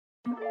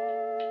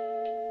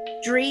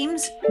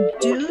Dreams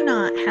do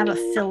not have a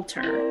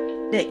filter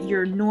that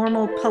your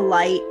normal,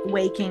 polite,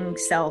 waking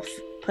self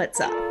puts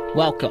up.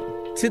 Welcome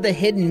to the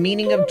hidden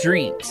meaning of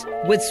dreams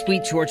with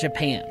Sweet Georgia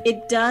Pam.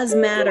 It does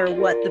matter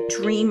what the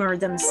dreamer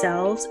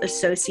themselves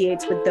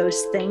associates with those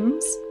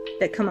things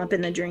that come up in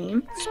the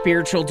dream.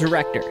 Spiritual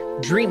director,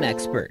 dream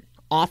expert,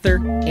 author,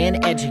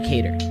 and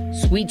educator,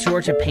 Sweet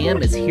Georgia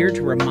Pam is here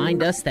to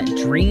remind us that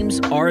dreams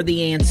are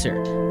the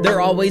answer.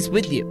 They're always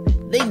with you.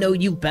 They know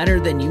you better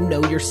than you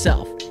know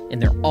yourself,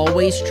 and they're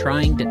always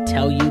trying to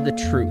tell you the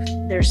truth.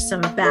 There's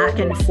some back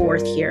and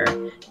forth here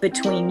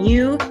between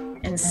you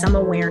and some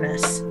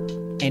awareness.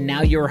 And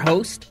now your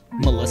host,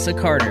 Melissa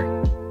Carter.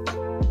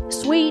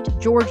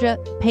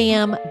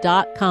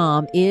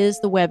 SweetGeorgiaPam.com is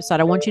the website.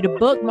 I want you to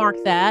bookmark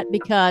that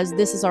because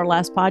this is our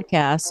last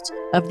podcast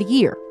of the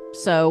year.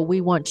 So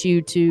we want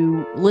you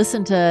to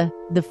listen to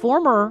the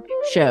former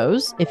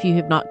shows if you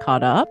have not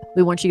caught up.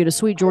 We want you to go to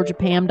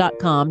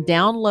SweetGeorgiaPam.com,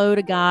 download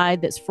a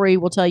guide that's free.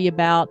 We'll tell you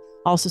about.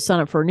 Also sign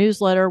up for a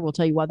newsletter. We'll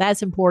tell you why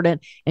that's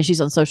important. And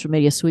she's on social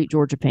media, Sweet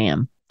Georgia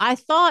Pam. I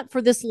thought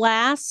for this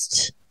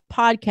last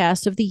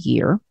podcast of the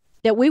year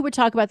that we would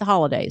talk about the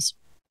holidays,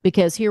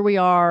 because here we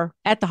are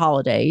at the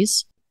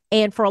holidays.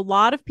 And for a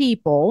lot of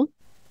people,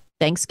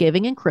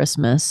 Thanksgiving and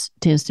Christmas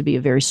tends to be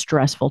a very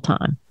stressful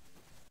time.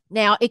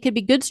 Now, it could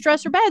be good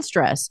stress or bad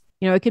stress.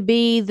 You know, it could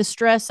be the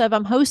stress of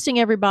I'm hosting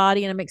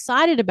everybody and I'm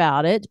excited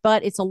about it,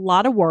 but it's a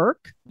lot of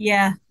work.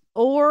 Yeah.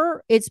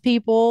 Or it's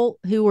people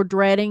who are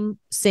dreading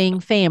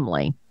seeing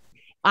family.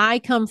 I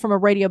come from a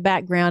radio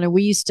background, and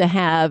we used to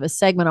have a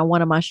segment on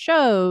one of my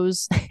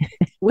shows,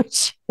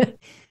 which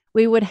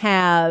we would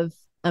have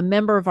a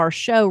member of our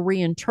show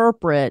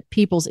reinterpret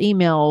people's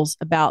emails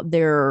about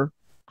their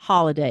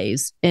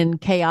holidays in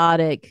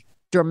chaotic,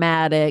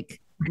 dramatic,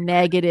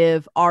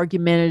 negative,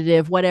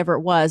 argumentative, whatever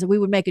it was. And we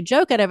would make a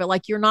joke out of it,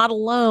 like, you're not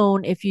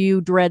alone if you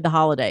dread the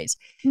holidays.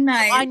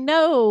 Nice. I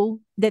know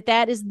that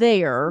that is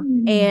there.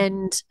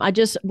 And I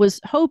just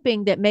was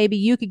hoping that maybe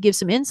you could give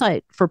some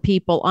insight for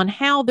people on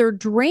how their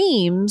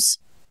dreams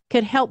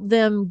could help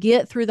them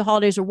get through the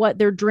holidays, or what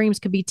their dreams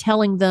could be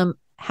telling them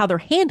how they're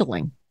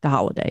handling the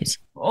holidays.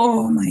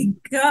 Oh my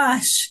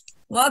gosh.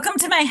 Welcome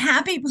to my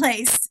happy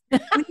place.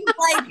 Like,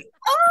 oh,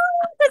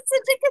 that's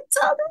such a good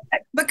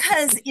topic.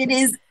 Because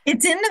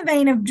it's in the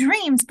vein of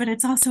dreams, but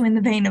it's also in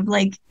the vein of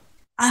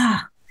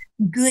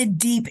good,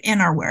 deep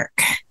inner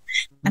work.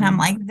 And I'm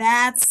like,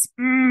 that's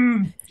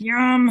yum,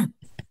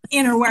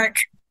 inner work.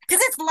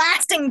 Because it's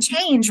lasting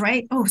change,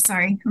 right? Oh,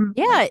 sorry.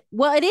 Yeah,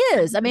 well, it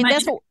is. I mean,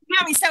 that's what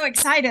got me so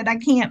excited. I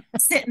can't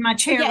sit in my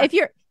chair. Yeah,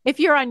 if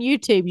you're on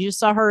YouTube, you just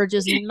saw her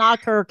just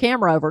knock her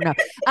camera over. No,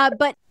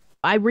 but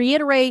I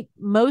reiterate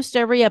most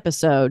every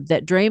episode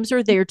that dreams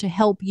are there to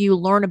help you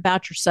learn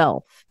about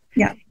yourself.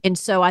 Yeah. And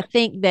so I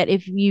think that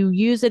if you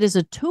use it as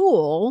a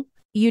tool,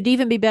 you'd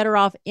even be better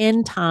off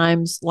in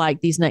times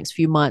like these next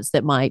few months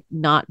that might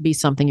not be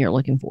something you're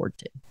looking forward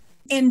to.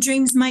 And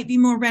dreams might be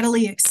more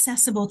readily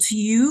accessible to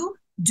you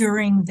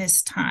during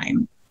this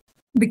time,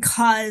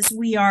 because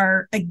we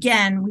are,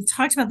 again, we've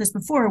talked about this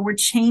before, we're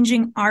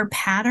changing our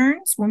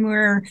patterns when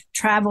we're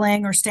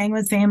traveling or staying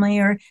with family,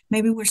 or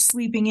maybe we're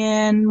sleeping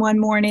in one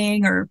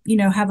morning, or,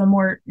 have a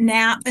more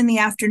nap in the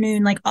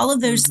afternoon. Like, all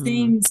of those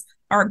things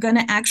are going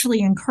to actually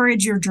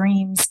encourage your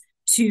dreams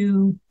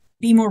to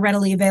be more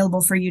readily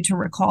available for you to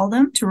recall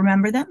them, to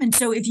remember them. And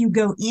so if you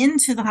go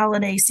into the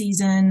holiday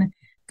season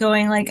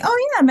going like,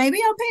 oh yeah, maybe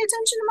I'll pay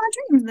attention to my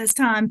dreams this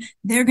time,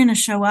 they're going to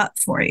show up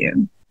for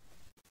you.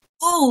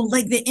 Oh,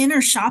 like the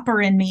inner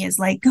shopper in me is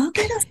like, go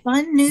get a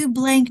fun new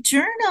blank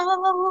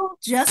journal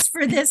just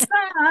for this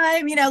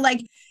time.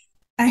 Like,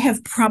 I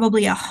have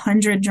probably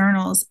 100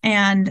 journals,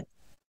 and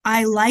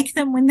I like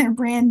them when they're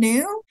brand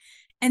new.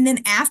 And then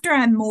after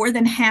I'm more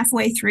than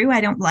halfway through,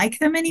 I don't like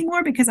them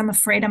anymore because I'm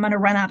afraid I'm going to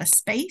run out of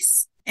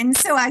space. And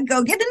so I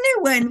go get a new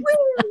one. Woo!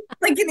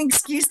 Like an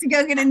excuse to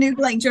go get a new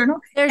blank journal.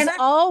 There's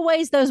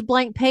always those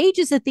blank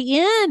pages at the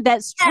end.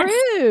 That's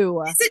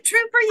true. Is it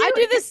true for you? I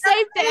do the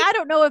same thing. I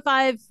don't know if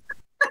I've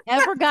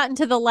ever gotten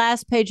to the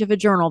last page of a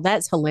journal.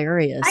 That's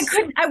hilarious.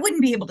 I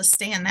wouldn't be able to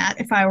stand that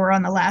if I were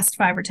on the last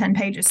 5 or 10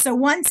 pages. So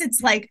once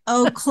it's like,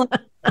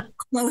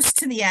 close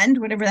to the end,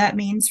 whatever that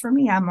means for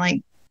me, I'm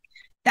like,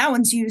 that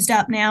one's used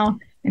up now,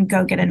 and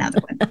go get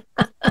another one.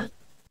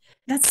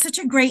 That's such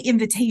a great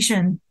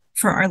invitation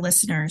for our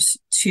listeners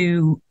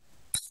to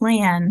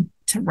plan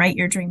to write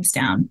your dreams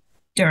down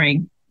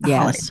during the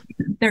holidays.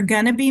 They're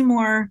going to be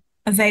more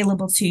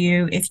available to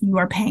you if you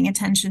are paying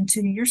attention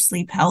to your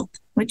sleep health,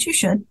 which you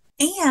should.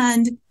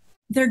 And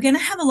they're going to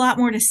have a lot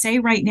more to say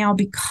right now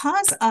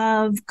because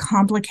of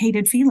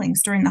complicated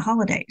feelings during the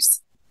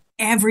holidays.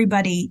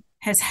 Everybody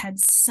has had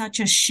such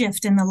a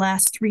shift in the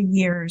last 3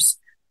 years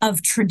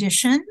of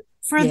tradition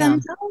for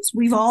themselves.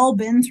 We've all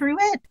been through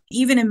it.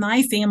 Even in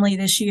my family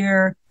this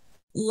year,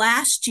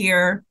 last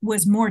year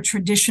was more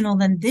traditional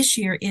than this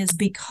year is,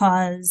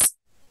 because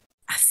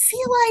I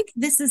feel like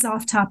this is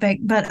off topic,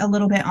 but a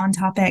little bit on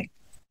topic.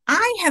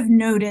 I have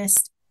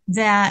noticed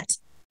that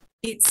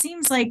it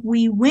seems like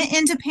we went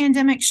into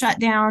pandemic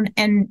shutdown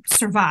and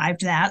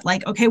survived that.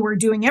 Like, okay, we're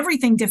doing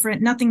everything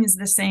different. Nothing is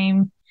the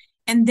same.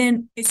 And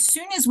then as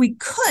soon as we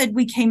could,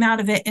 we came out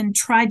of it and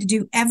tried to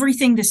do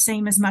everything the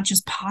same as much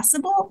as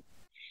possible.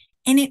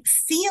 And it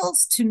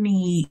feels to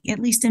me, at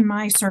least in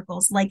my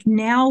circles, like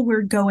now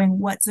we're going,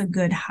 what's a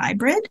good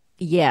hybrid?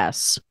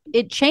 Yes,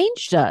 it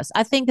changed us.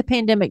 I think the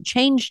pandemic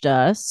changed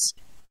us.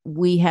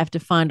 We have to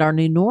find our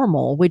new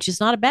normal, which is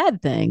not a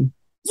bad thing.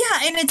 Yeah.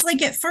 And it's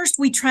like at first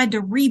we tried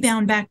to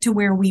rebound back to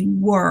where we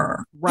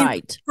were.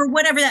 Right. For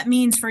whatever that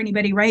means for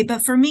anybody, right?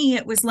 But for me,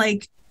 it was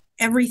like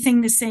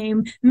everything the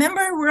same.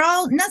 Remember,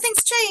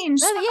 nothing's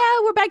changed. Yeah,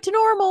 we're back to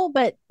normal,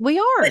 but we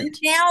aren't.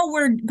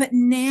 But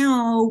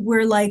now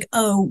we're like,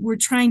 oh, we're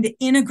trying to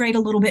integrate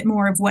a little bit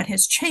more of what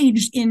has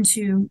changed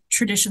into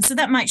tradition. So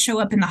that might show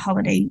up in the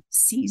holiday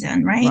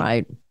season, right?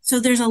 Right.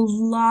 So there's a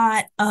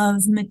lot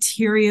of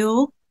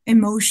material,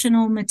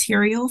 emotional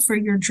material for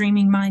your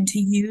dreaming mind to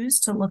use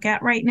to look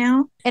at right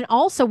now. And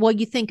also, what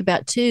you think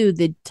about too,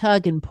 the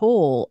tug and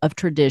pull of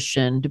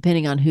tradition,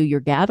 depending on who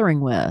you're gathering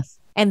with.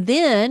 And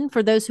then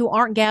for those who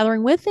aren't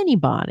gathering with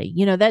anybody,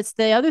 that's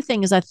the other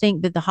thing is I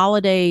think that the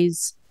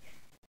holidays,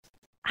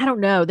 I don't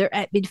know,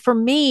 for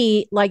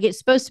me, like it's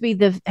supposed to be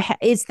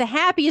it's the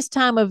happiest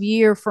time of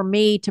year for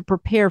me to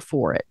prepare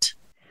for it.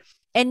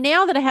 And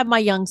now that I have my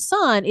young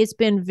son, it's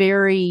been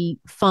very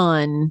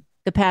fun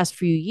the past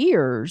few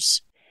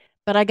years.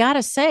 But I got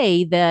to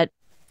say that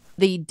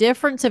the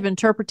difference of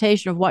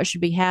interpretation of what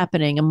should be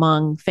happening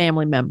among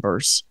family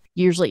members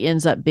usually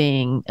ends up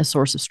being a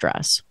source of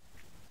stress.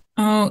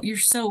 Oh, you're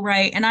so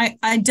right. And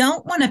I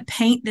don't want to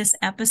paint this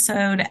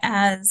episode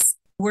as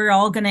we're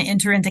all going to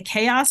enter into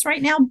chaos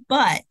right now,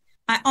 but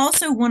I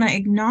also want to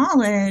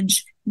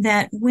acknowledge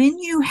that when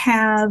you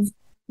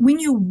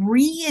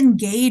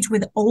re-engage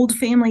with old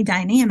family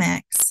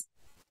dynamics,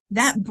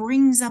 that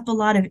brings up a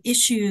lot of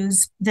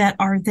issues that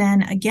are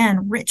then,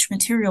 again, rich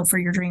material for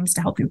your dreams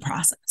to help you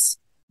process.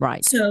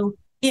 Right. So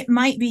it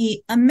might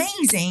be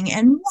amazing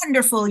and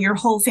wonderful, your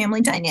whole family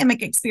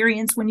dynamic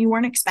experience when you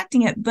weren't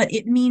expecting it, but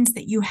it means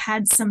that you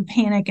had some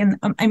panic and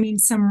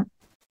some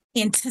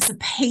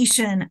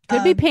anticipation.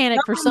 Could be panic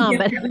for some,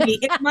 but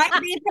it might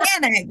be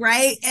panic,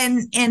 right?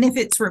 And if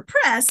it's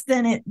repressed,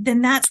 then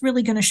that's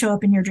really going to show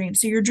up in your dreams.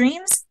 So your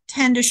dreams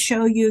tend to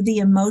show you the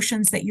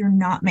emotions that you're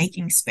not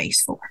making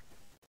space for.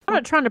 I'm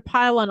not trying to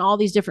pile on all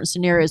these different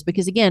scenarios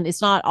because, again,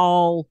 it's not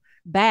all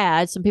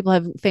bad. Some people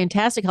have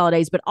fantastic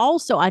holidays, but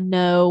also I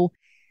know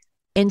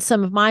in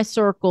some of my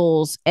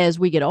circles as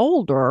we get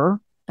older,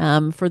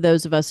 for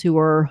those of us who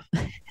are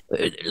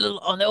a little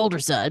on the older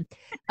side,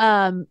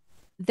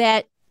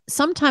 that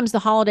sometimes the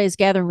holidays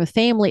gathering with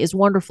family, as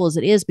wonderful as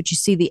it is, but you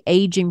see the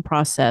aging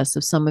process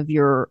of some of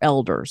your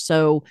elders.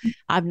 So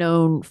I've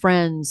known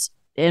friends,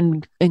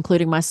 and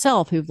including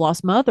myself, who've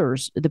lost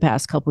mothers the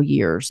past couple of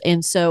years.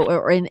 And so,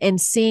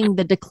 and seeing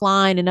the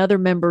decline in other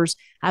members.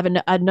 I have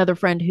another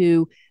friend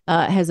who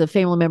has a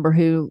family member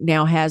who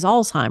now has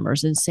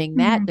Alzheimer's and seeing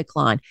that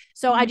decline.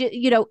 So I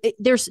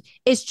just,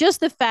 it's just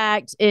the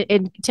fact,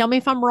 and tell me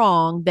if I'm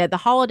wrong, that the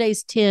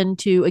holidays tend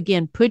to,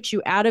 again, put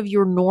you out of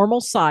your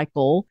normal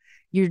cycle.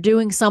 You're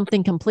doing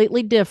something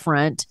completely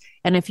different.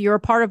 And if you're a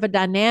part of a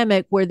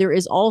dynamic where there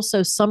is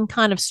also some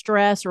kind of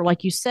stress or,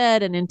 like you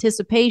said, an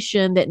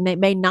anticipation that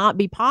may not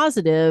be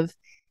positive,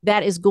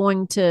 that is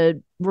going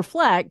to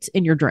reflect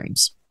in your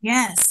dreams.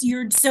 Yes.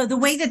 So the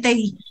way that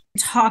they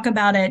talk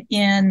about it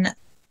in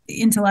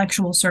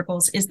intellectual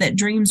circles is that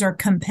dreams are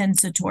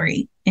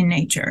compensatory in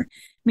nature,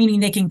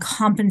 meaning they can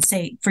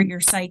compensate for your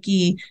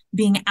psyche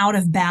being out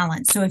of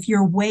balance. So if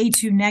you're way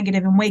too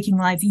negative in waking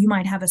life, you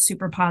might have a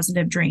super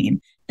positive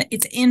dream.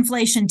 It's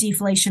inflation,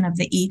 deflation of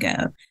the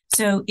ego.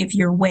 So if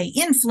you're way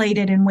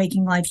inflated in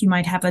waking life, you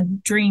might have a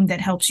dream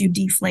that helps you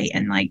deflate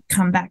and like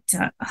come back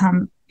to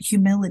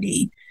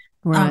humility.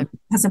 Right.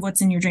 Because of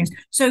what's in your dreams.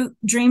 So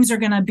dreams are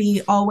going to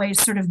be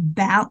always sort of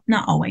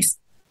not always,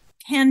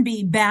 can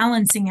be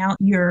balancing out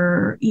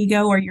your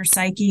ego or your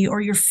psyche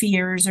or your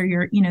fears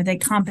or they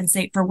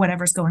compensate for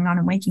whatever's going on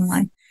in waking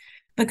life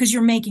because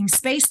you're making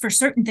space for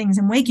certain things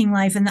in waking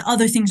life and the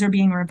other things are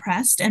being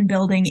repressed and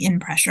building in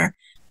pressure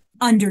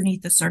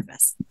underneath the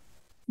surface.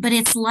 But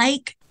it's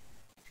like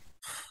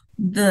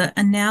the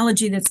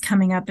analogy that's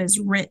coming up is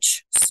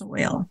rich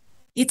soil.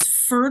 It's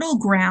fertile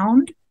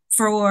ground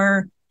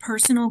for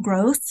personal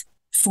growth,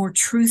 for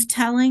truth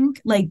telling,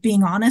 like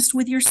being honest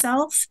with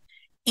yourself,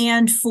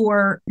 and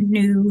for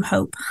new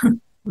hope.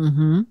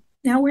 Mm-hmm.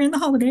 Now we're in the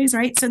holidays,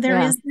 right? So there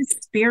is this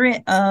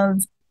spirit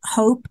of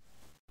hope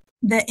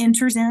that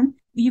enters in.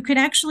 You could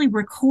actually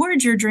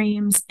record your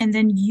dreams and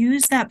then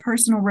use that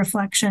personal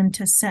reflection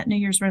to set New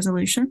Year's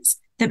resolutions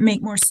that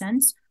make more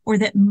sense or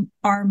that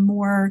are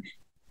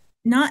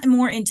not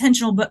more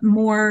intentional, but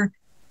more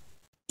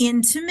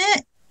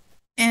intimate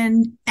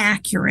and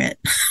accurate.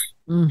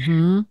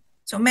 Mm-hmm.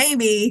 So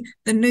maybe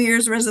the New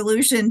Year's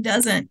resolution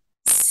doesn't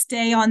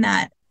stay on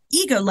that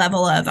ego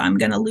level of I'm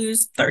going to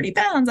lose 30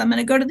 pounds. I'm going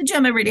to go to the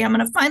gym every day. I'm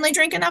going to finally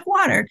drink enough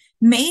water.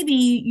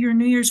 Maybe your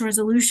New Year's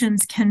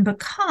resolutions can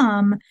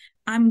become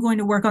I'm going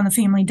to work on the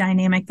family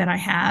dynamic that I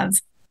have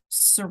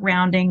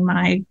surrounding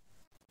my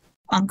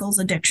uncle's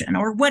addiction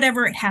or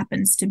whatever it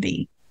happens to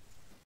be.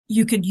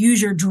 You could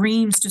use your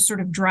dreams to sort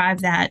of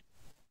drive that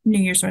New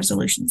Year's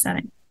resolution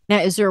setting. Now,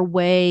 is there a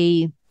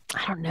way?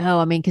 I don't know.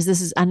 I mean,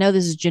 because I know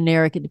this is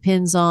generic. It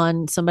depends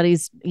on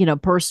somebody's,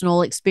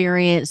 personal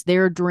experience,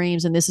 their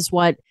dreams. And this is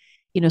what,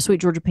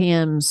 Sweet Georgia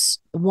Pam's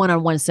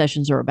one-on-one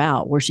sessions are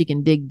about, where she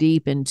can dig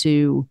deep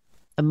into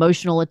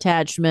emotional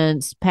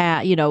attachments,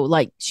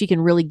 like she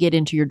can really get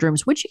into your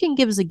dreams, which you can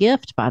give as a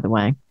gift, by the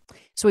way,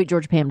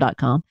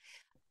 sweetgeorgiapam.com.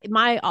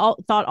 My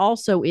thought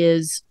also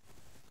is,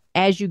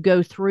 as you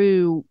go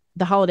through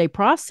the holiday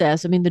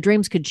process, I mean, the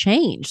dreams could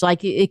change.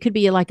 Like it could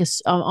be like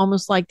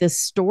almost like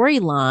this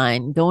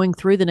storyline going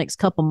through the next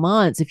couple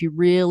months. If you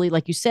really,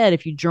 like you said,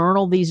 if you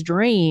journal these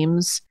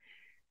dreams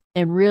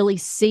and really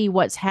see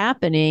what's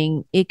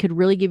happening, it could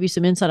really give you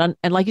some insight on,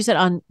 and like you said,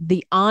 on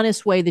the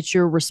honest way that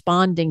you're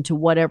responding to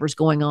whatever's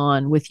going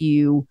on with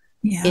you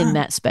in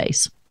that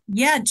space.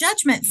 Yeah,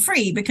 judgment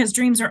free, because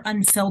dreams are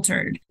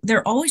unfiltered.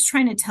 They're always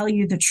trying to tell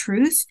you the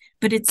truth,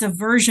 but it's a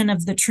version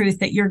of the truth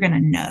that you're going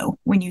to know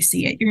when you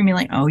see it. You're going to be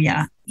like, oh,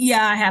 yeah,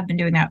 I have been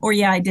doing that. Or,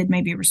 yeah, I did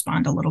maybe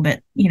respond a little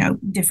bit,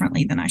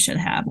 differently than I should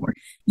have. Or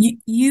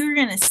you're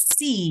going to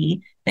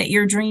see that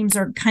your dreams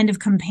are kind of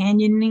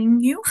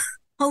companioning you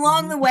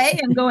along the way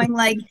and going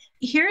like,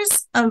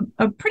 here's a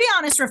pretty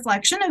honest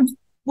reflection of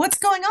what's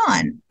going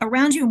on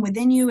around you and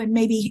within you, and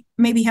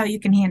maybe how you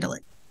can handle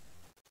it.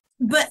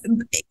 But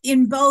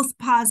in both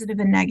positive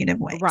and negative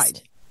ways.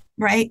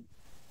 Right.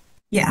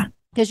 Yeah.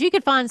 Because you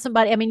could find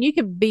somebody, I mean, you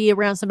could be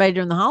around somebody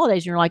during the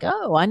holidays and you're like,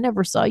 oh, I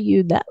never saw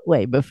you that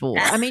way before.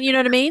 I mean, you know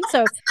what I mean?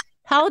 So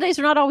holidays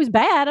are not always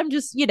bad. I'm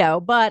just,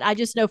 but I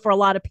just know for a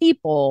lot of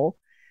people,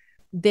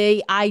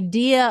 the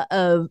idea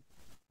of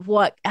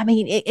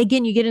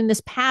again, you get in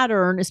this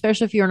pattern,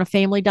 especially if you're in a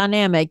family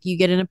dynamic, you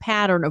get in a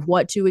pattern of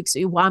what to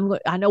expect.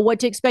 I know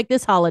what to expect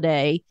this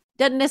holiday.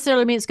 Doesn't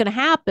necessarily mean it's going to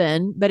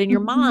happen, but in your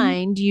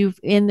mind,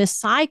 in this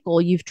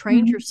cycle, you've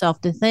trained yourself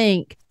to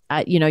think,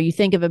 you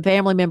think of a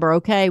family member,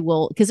 okay,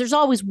 well, because there's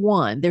always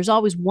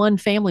one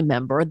family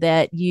member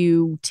that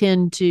you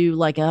tend to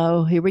like,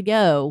 oh, here we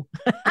go.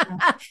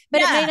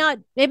 But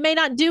it may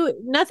not do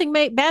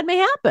it. Bad may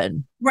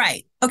happen.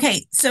 Right.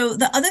 Okay. So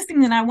the other thing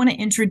that I want to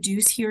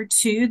introduce here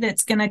too,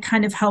 that's going to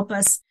kind of help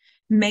us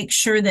make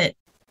sure that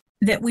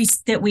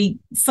we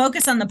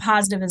focus on the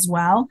positive as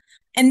well.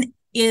 And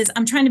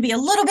I'm trying to be a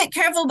little bit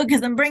careful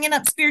because I'm bringing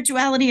up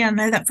spirituality. I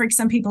know that freaks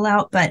some people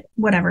out, but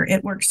whatever,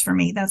 it works for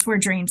me. That's where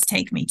dreams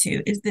take me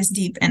to, is this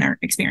deep inner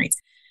experience.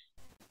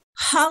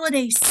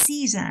 Holiday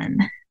season,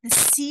 the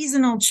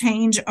seasonal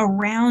change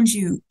around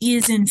you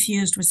is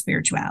infused with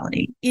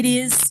spirituality. It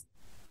is,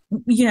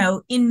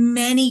 in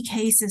many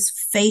cases,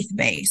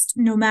 faith-based,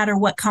 no matter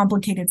what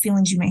complicated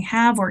feelings you may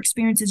have or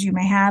experiences you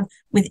may have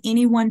with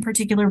any one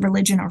particular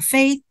religion or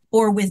faith,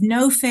 or with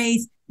no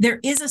faith. There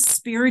is a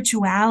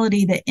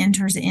spirituality that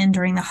enters in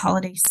during the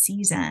holiday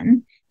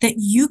season that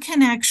you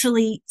can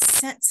actually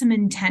set some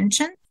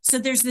intention. So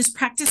there's this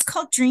practice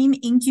called dream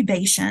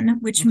incubation,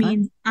 which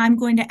means I'm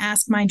going to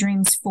ask my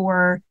dreams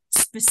for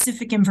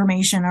specific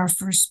information or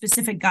for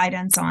specific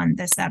guidance on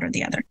this, that, or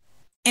the other.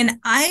 And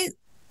I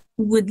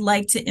would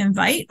like to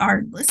invite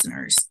our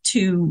listeners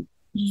to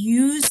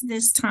use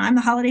this time,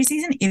 the holiday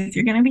season, if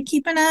you're going to be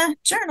keeping a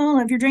journal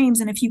of your dreams,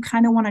 and if you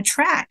kind of want to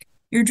track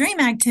your dream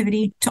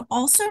activity, to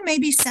also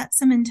maybe set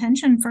some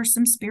intention for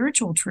some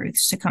spiritual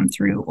truths to come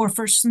through, or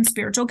for some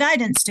spiritual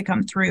guidance to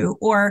come through.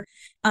 Or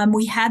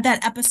we had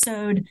that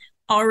episode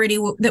already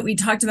that we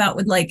talked about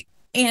with like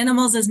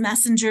animals as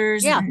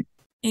messengers and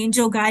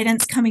angel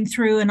guidance coming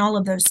through and all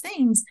of those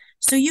things.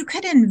 So you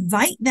could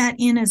invite that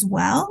in as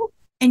well.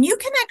 And you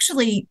can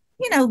actually,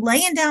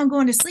 laying down,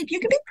 going to sleep, you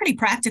can be pretty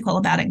practical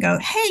about it and go,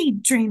 hey,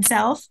 dream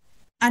self,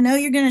 I know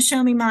you're going to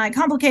show me my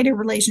complicated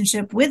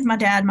relationship with my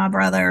dad, my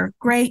brother.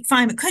 Great,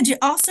 fine. But could you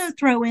also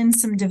throw in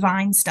some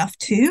divine stuff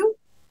too?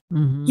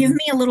 Give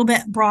me a little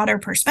bit broader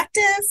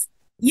perspective.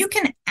 You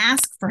can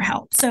ask for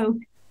help. So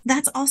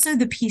that's also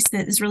the piece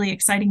that is really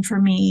exciting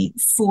for me,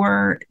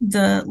 for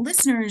the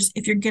listeners.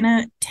 If you're going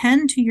to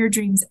tend to your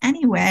dreams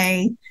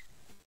anyway,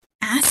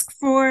 ask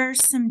for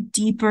some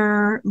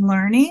deeper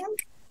learning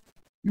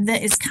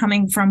that is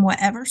coming from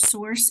whatever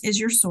source is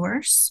your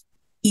source,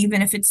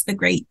 even if it's the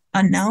great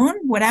unknown,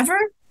 whatever,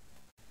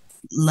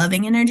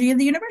 loving energy of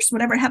the universe,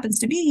 whatever it happens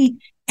to be.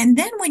 And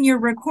then when you're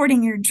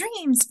recording your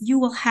dreams, you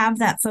will have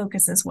that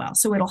focus as well.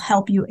 So it'll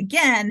help you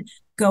again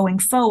going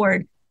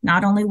forward.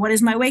 Not only what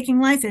is my waking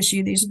life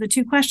issue, these are the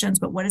two questions,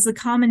 but what is the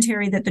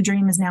commentary that the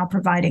dream is now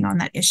providing on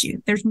that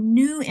issue? There's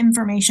new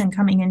information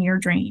coming in your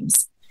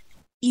dreams,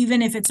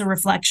 even if it's a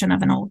reflection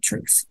of an old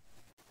truth.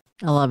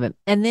 I love it.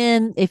 And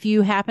then if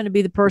you happen to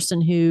be the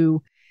person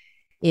who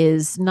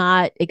is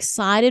not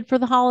excited for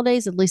the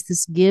holidays, at least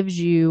this gives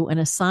you an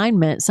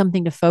assignment,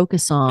 something to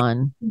focus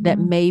on that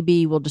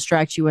maybe will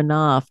distract you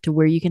enough to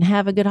where you can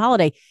have a good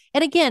holiday.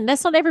 And again,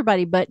 that's not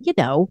everybody, but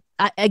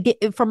I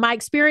get from my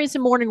experience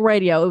in morning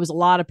radio, it was a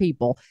lot of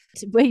people.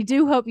 We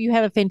do hope you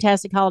have a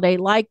fantastic holiday.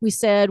 Like we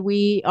said,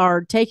 we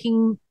are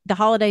taking the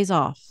holidays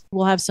off.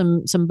 We'll have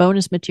some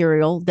bonus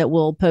material that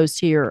we'll post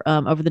here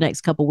over the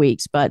next couple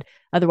weeks. But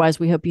otherwise,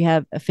 we hope you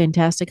have a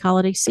fantastic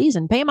holiday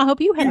season. Pam, I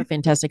hope you have a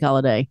fantastic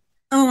holiday.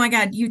 Oh my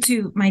God, you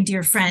too, my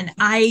dear friend.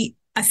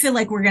 I feel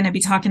like we're going to be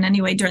talking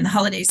anyway during the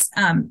holidays,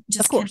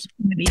 just of course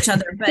with each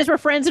other. Because we're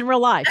friends in real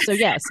life, so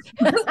yes.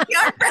 We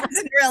are friends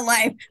in real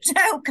life, which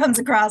I hope comes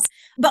across.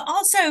 But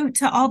also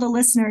to all the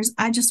listeners,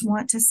 I just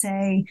want to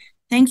say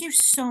thank you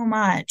so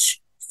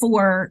much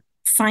for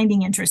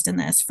finding interest in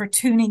this, for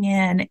tuning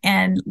in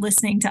and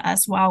listening to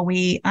us while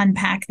we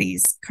unpack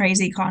these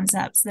crazy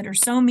concepts that are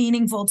so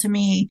meaningful to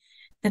me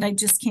that I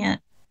just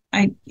can't.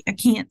 I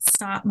can't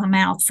stop my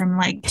mouth from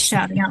like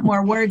shouting out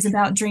more words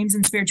about dreams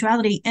and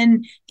spirituality.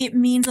 And it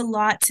means a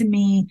lot to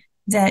me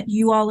that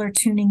you all are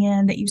tuning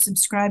in, that you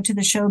subscribe to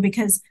the show,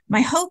 because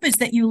my hope is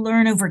that you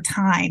learn over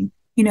time.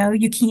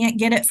 You can't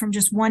get it from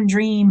just one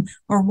dream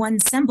or one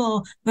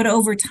symbol, but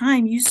over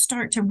time you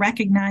start to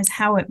recognize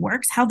how it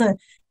works, how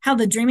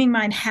the dreaming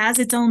mind has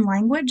its own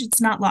language. It's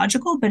not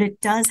logical, but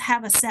it does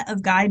have a set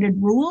of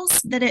guided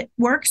rules that it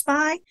works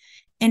by.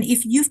 And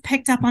if you've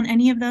picked up on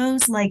any of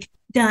those, like,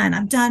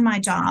 I've done my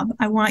job.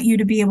 I want you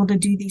to be able to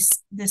do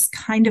this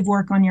kind of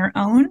work on your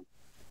own.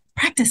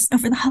 Practice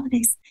over the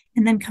holidays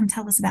and then come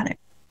tell us about it.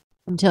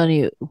 I'm telling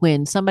you,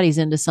 when somebody's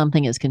into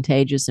something as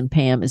contagious, and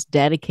Pam is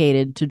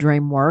dedicated to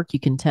dream work, you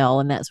can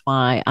tell. And that's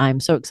why I'm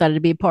so excited to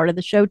be a part of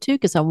the show too,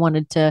 because I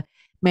wanted to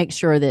make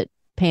sure that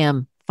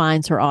Pam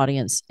finds her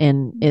audience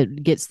and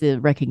it gets the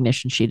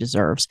recognition she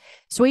deserves.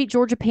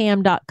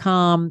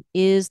 SweetGeorgiaPam.com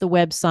is the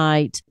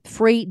website.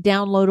 Free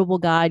downloadable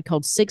guide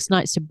called 6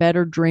 Nights to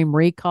Better Dream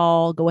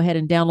Recall. Go ahead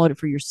and download it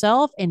for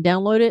yourself and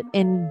download it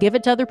and give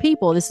it to other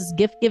people. This is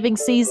gift giving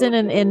season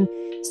and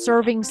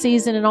serving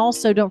season. And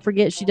also don't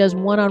forget, she does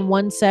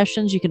one-on-one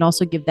sessions. You can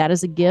also give that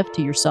as a gift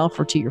to yourself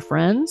or to your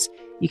friends.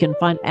 You can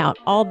find out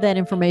all that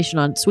information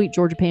on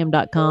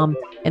SweetGeorgiaPam.com.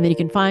 And then you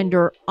can find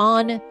her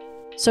on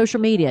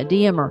social media.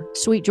 DM her,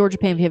 Sweet Georgia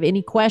Pam, if you have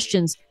any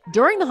questions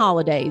during the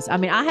holidays. I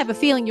mean, I have a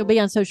feeling you'll be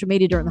on social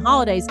media during the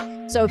holidays.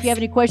 So if you have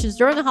any questions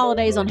during the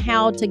holidays on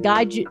how to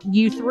guide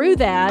you through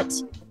that,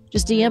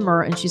 just DM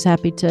her and she's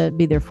happy to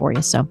be there for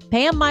you. So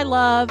Pam, my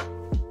love,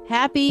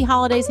 happy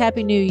holidays,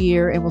 happy new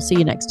year, and we'll see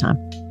you next time.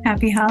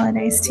 Happy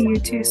holidays to you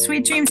too.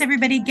 Sweet dreams,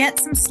 everybody. Get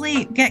some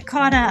sleep. Get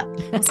caught up.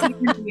 We'll see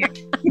you next year.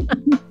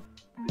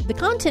 The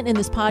content in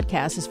this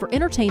podcast is for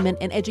entertainment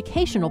and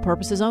educational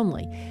purposes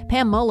only.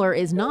 Pam Muller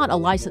is not a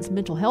licensed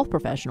mental health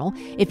professional.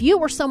 If you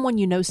or someone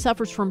you know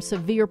suffers from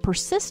severe,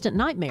 persistent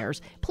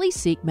nightmares, please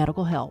seek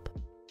medical help.